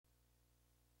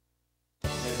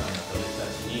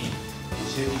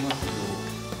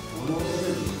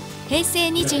平成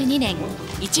22年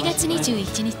1月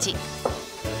21日、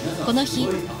この日、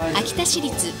秋田市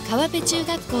立河辺中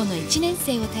学校の1年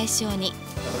生を対象に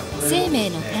生命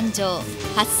の誕生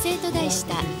発生と題し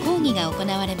た講義が行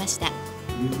われました。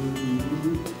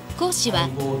講師は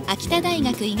秋田大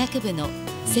学医学部の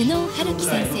瀬能春樹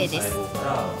先生です。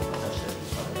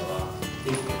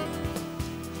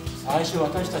最初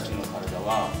私たちの体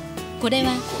は、これ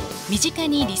は身近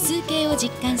に理数系を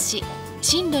実感し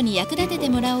進路に役立てて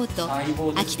もらおうと、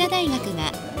秋田大学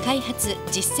が開発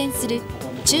実践する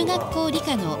中学校理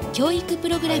科の教育プ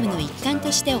ログラムの一環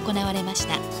として行われまし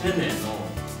た。生命の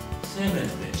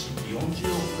歴史って40億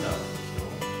ぐらい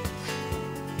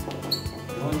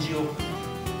あるんですよ。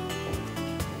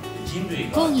40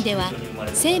億。講義では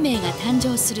生命が誕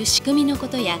生する仕組みのこ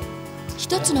とや、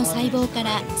一つの細胞か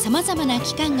らさまざまな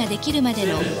器官ができるまで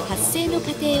の発生の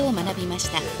過程を学びま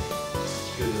した。人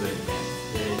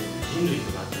類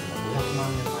となってるのは500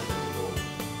万年前だ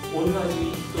けど、同じ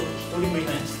人一人もい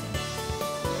ないんです。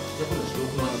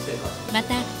ま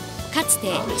た、かつ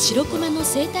て白熊の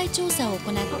生態調査を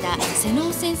行った瀬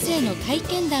能先生の体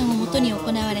験談をもとに行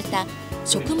われた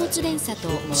食物連鎖と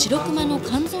白熊の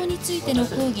肝臓についての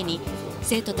講義に、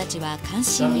生徒たちは関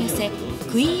心を寄せ、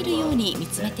食い入るように見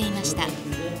つめていました。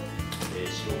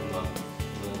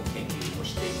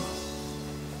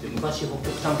昔、北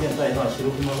極探検隊が白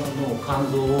熊の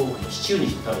肝臓をシチューに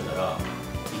して食べたら、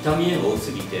痛みが多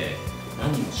すぎて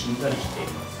何人も死んだりしてい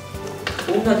ます。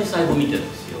同じ細胞を見てるん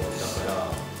ですよ。だから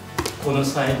この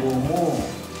細胞も、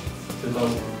それから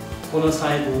この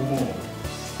細胞も、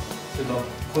それから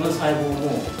この細胞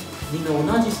もみんな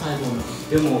同じ細胞なんです。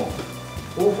でも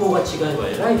方法が違えば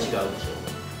えらい違うでしょ。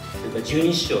それから十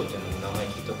二指腸っていうのも名前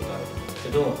聞いたことあるけ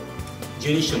ど、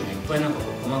十二指腸にもいっぱいなんか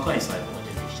細かい細胞が出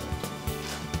てきちゃ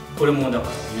う。これもだか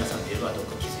ら皆さんで言えばどっ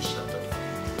か傷しちゃったとか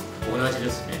同じ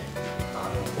ですね。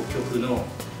北極の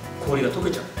氷が溶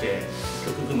けちゃって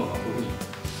北極熊がこういうふうに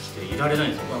していられない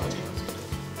んですよ。赤ちゃんいます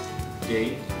けど。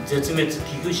で、絶滅危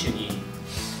惧種に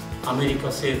アメリカ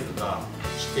政府が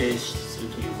指定する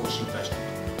という方針に対して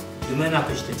夢な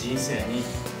くして人生に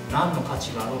何の価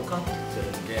値があろうかって言って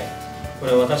るんで、こ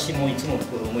れ私もいつも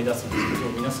これ思い出すんですけど、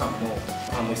皆さんも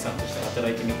看護師さんとして働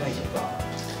いてみたいとか、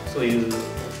そういう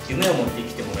夢を持って生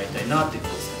きてもらいたいなというこ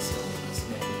とを先生は思います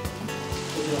ね。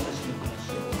これで私の